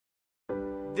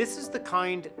This is the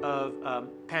kind of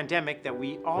pandemic that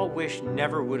we all wish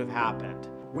never would have happened.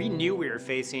 We knew we were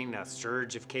facing a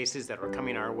surge of cases that were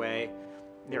coming our way.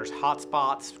 There's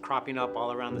hotspots cropping up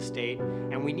all around the state,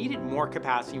 and we needed more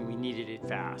capacity, and we needed it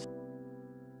fast.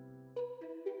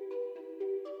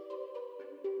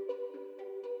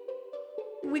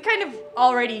 We kind of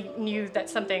already knew that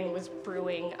something was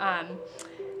brewing,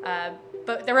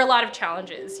 but there were a lot of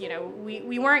challenges. You know,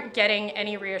 we weren't getting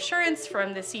any reassurance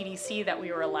from the CDC that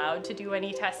we were allowed to do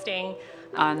any testing.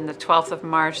 On the 12th of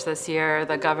March this year,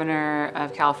 the governor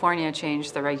of California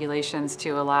changed the regulations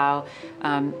to allow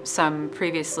some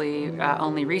previously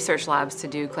only research labs to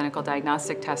do clinical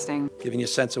diagnostic testing. Giving you a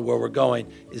sense of where we're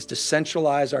going is to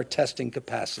centralize our testing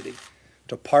capacity,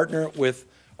 to partner with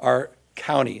our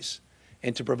counties,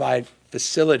 and to provide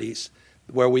facilities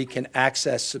where we can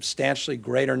access substantially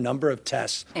greater number of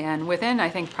tests. And within, I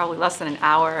think, probably less than an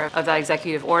hour of that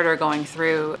executive order going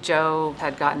through, Joe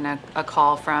had gotten a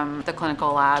call from the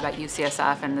clinical lab at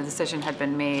UCSF, and the decision had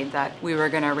been made that we were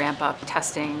going to ramp up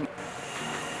testing.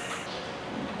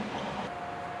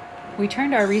 We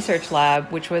turned our research lab,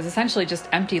 which was essentially just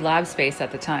empty lab space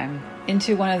at the time,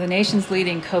 into one of the nation's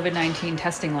leading COVID-19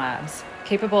 testing labs,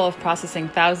 capable of processing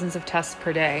thousands of tests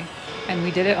per day, and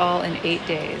we did it all in 8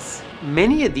 days.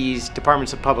 Many of these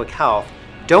departments of public health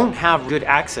don't have good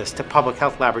access to public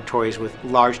health laboratories with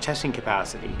large testing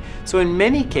capacity. So in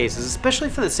many cases, especially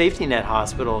for the safety net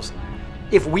hospitals,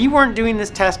 if we weren't doing this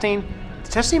testing,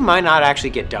 the testing might not actually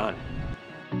get done.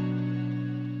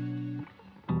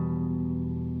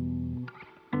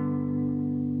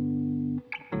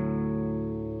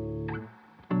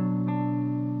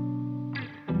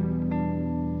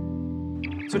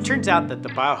 So it turns out that the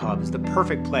BioHub is the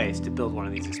perfect place to build one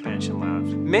of these expansion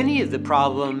labs. Many of the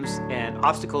problems and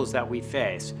obstacles that we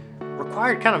face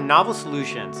required kind of novel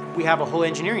solutions. We have a whole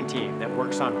engineering team that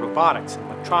works on robotics and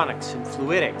electronics and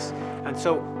fluidics. And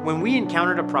so when we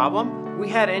encountered a problem, we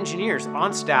had engineers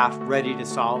on staff ready to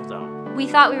solve them. We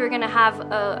thought we were going to have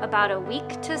about a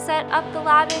week to set up the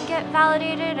lab and get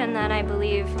validated, and then I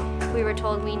believe we were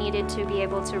told we needed to be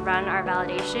able to run our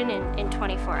validation in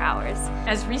 24 hours.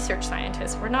 As research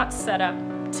scientists, we're not set up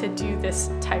to do this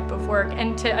type of work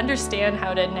and to understand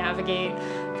how to navigate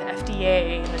the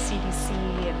FDA and the CDC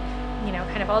and, you know,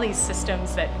 kind of all these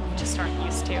systems that we just aren't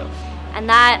used to. And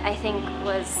that, I think,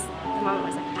 was the moment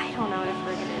was like, I don't know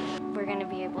if we're gonna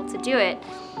be able to do it.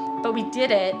 But we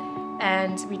did it,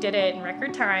 and we did it in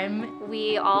record time.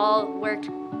 We all worked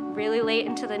really late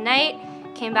into the night,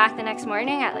 came back the next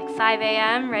morning at like 5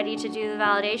 a.m. ready to do the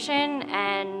validation,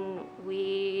 and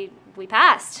we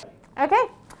passed. Okay,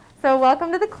 so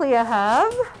welcome to the CLIA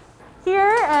Hub.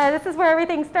 Here, this is where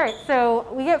everything starts. So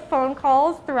we get phone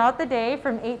calls throughout the day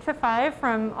from 8 to 5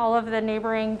 from all of the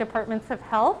neighboring departments of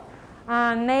health.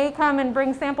 They come and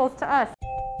bring samples to us.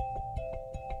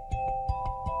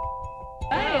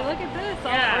 Hey, look at this,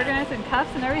 all organized in cups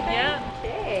and everything. Yeah.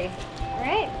 Okay, all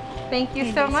right. Thank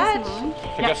you so much.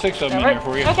 I got 6 of them in here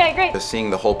for you. Okay, great. Just seeing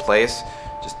the whole place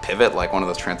just pivot like one of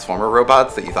those transformer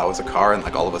robots that you thought was a car and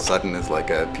like all of a sudden is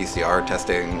like a PCR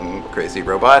testing crazy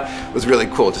robot was really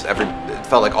cool. It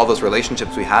felt like all those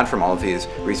relationships we had from all of these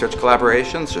research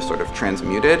collaborations just sort of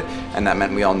transmuted, and that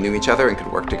meant we all knew each other and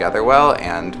could work together well.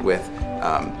 And with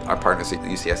our partners at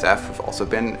UCSF have also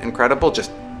been incredible.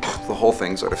 Just the whole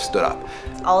thing sort of stood up.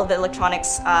 All of the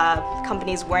electronics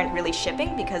companies weren't really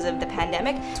shipping because of the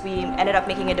pandemic. So we ended up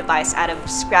making a device out of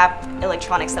scrap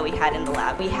electronics that we had in the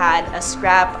lab. We had a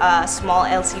scrap small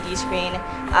LCD screen,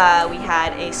 we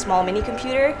had a small mini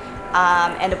computer,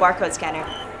 and a barcode scanner.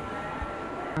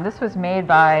 This was made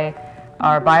by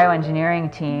our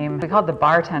bioengineering team. We call it the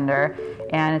bartender,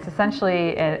 and it's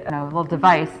essentially a little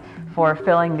device for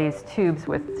filling these tubes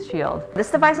with Shield.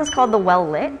 This device is called the Well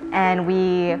Lit, and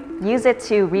we use it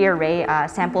to rearray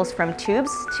samples from tubes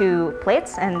to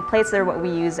plates, and plates are what we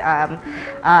use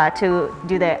to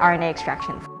do the RNA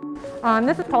extraction.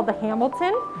 This is called the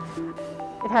Hamilton.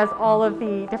 It has all of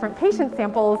the different patient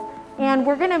samples, and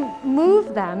we're going to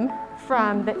move them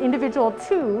from the individual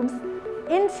tubes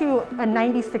into a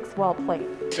 96-well plate.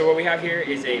 So what we have here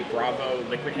is a Bravo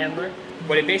liquid handler.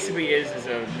 What it basically is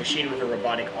a machine with a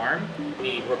robotic arm.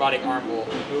 The robotic arm will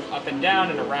move up and down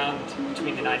and around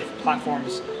between the 9 different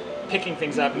platforms, picking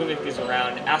things up, moving things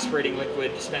around, aspirating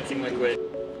liquid, dispensing liquid.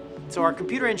 So our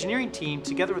computer engineering team,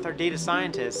 together with our data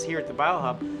scientists here at the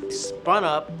BioHub, spun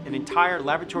up an entire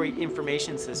laboratory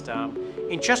information system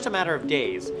in just a matter of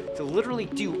days to literally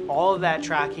do all of that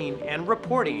tracking and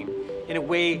reporting in a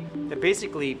way that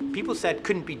basically people said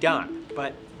couldn't be done,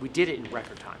 but we did it in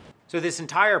record time. So this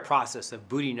entire process of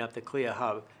booting up the CLIA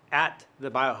Hub at the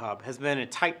BioHub has been a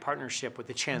tight partnership with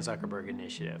the Chan Zuckerberg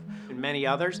Initiative. And many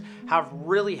others have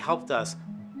really helped us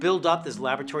build up this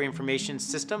laboratory information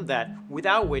system that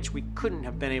without which we couldn't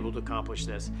have been able to accomplish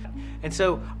this. And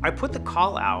so I put the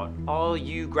call out, all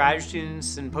you graduate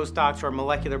students and postdocs or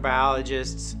molecular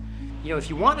biologists,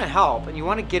 if you want to help and you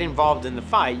want to get involved in the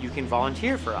fight, you can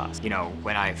volunteer for us.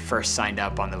 When I first signed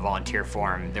up on the volunteer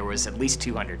form, there was at least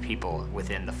 200 people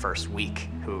within the first week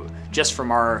who, just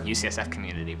from our UCSF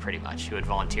community pretty much, who had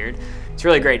volunteered. It's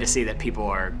really great to see that people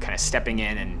are kind of stepping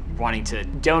in and wanting to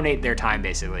donate their time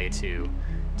basically to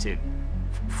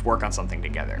work on something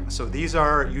together. So these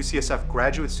are UCSF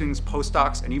graduate students,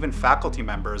 postdocs, and even faculty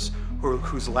members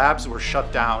whose labs were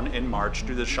shut down in March due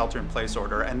to the shelter-in-place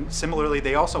order. And similarly,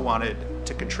 they also wanted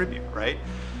to contribute, right?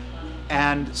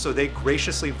 And so they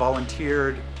graciously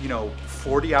volunteered,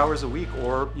 40 hours a week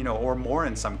or more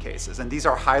in some cases. And these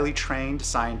are highly trained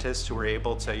scientists who were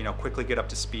able to, quickly get up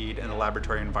to speed in the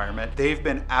laboratory environment. They've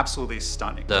been absolutely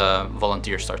stunning. The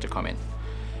volunteers start to come in,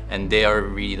 and they are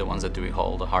really the ones that do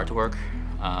all the hard work.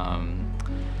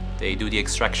 They do the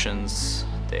extractions,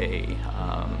 they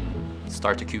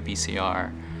start the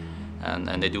qPCR,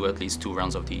 and they do at least 2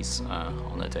 rounds of these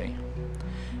on a day.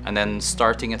 And then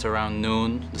starting at around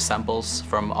noon, the samples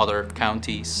from other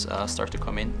counties start to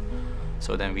come in.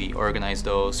 So then we organize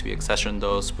those, we accession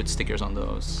those, put stickers on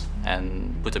those,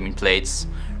 and put them in plates,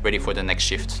 ready for the next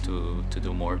shift to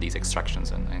do more of these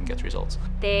extractions and get results.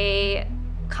 They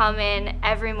come in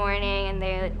every morning and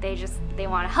they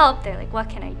want to help. They're like, what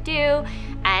can I do?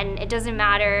 And it doesn't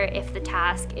matter if the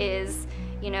task is,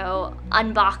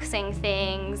 unboxing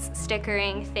things,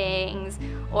 stickering things,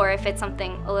 or if it's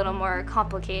something a little more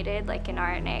complicated like an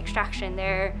RNA extraction.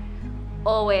 They're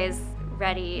always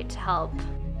ready to help.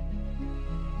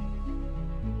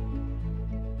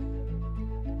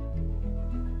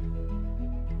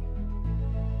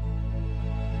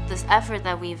 This effort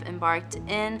that we've embarked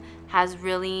in has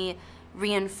really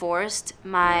reinforced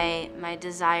my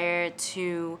desire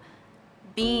to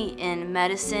be in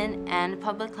medicine and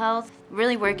public health,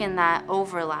 really work in that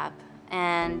overlap.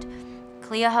 And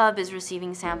CLIA Hub is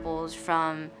receiving samples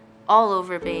from all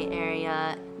over Bay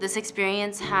Area. This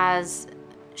experience has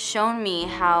shown me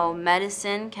how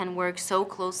medicine can work so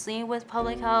closely with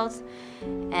public health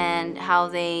and how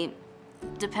they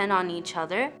depend on each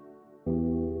other.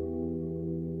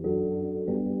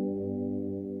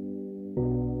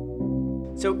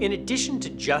 So in addition to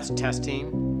just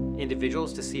testing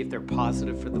individuals to see if they're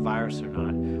positive for the virus or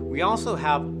not, we also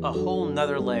have a whole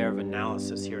nother layer of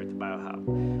analysis here at the BioHub.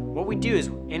 What we do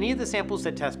is any of the samples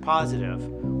that test positive,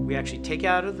 we actually take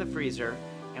out of the freezer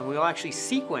and we'll actually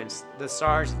sequence the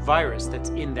SARS virus that's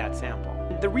in that sample.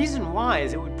 The reason why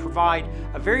is it would provide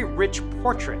a very rich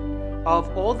portrait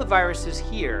of all the viruses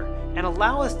here and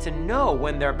allow us to know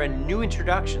when there have been new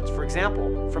introductions, for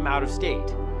example, from out of state,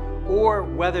 or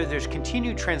whether there's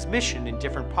continued transmission in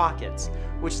different pockets,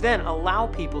 which then allow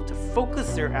people to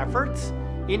focus their efforts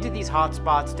into these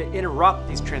hotspots to interrupt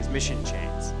these transmission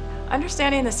chains.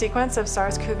 Understanding the sequence of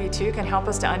SARS-CoV-2 can help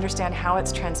us to understand how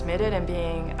it's transmitted and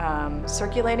being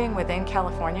circulating within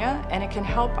California, and it can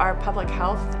help our public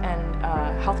health and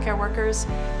healthcare workers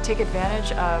take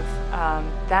advantage of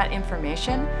that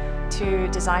information to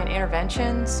design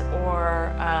interventions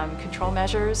or control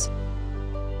measures.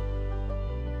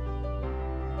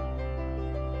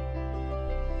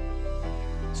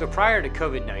 So prior to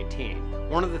COVID-19,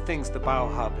 one of the things the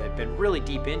BioHub had been really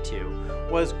deep into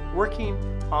was working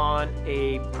on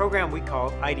a program we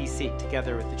called IDC,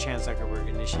 together with the Chan Zuckerberg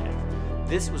Initiative.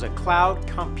 This was a cloud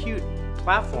compute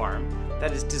platform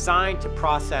that is designed to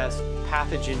process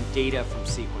pathogen data from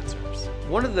sequencers.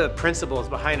 One of the principles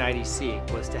behind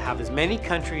IDC was to have as many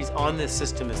countries on this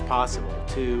system as possible,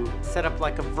 to set up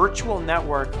like a virtual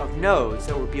network of nodes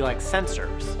that would be like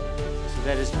sensors, so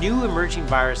that as new emerging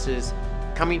viruses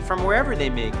coming from wherever they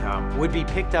may come would be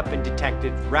picked up and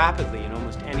detected rapidly in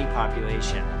almost any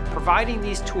population. Providing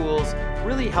these tools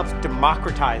really helps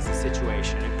democratize the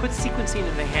situation and put sequencing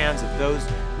in the hands of those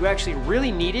who actually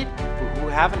really need it, but who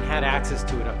haven't had access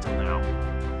to it up till now.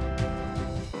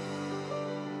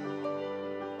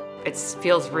 It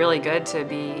feels really good to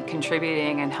be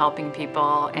contributing and helping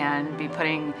people and be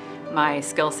putting my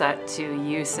skill set to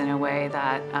use in a way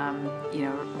that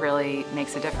really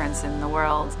makes a difference in the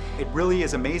world. It really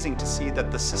is amazing to see that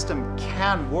the system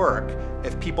can work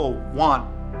if people want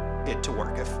it to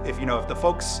work. If the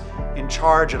folks in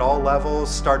charge at all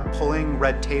levels start pulling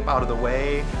red tape out of the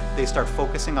way, they start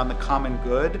focusing on the common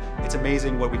good, it's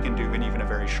amazing what we can do in even a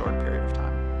very short period of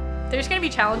time. There's going to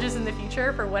be challenges in the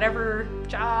future for whatever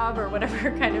job or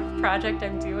whatever kind of project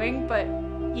I'm doing, but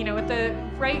you know, with the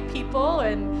right people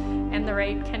and the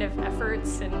right kind of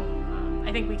efforts, and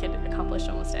I think we could accomplish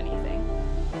almost anything.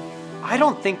 I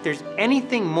don't think there's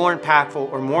anything more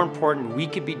impactful or more important we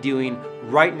could be doing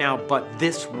right now but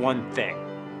this one thing.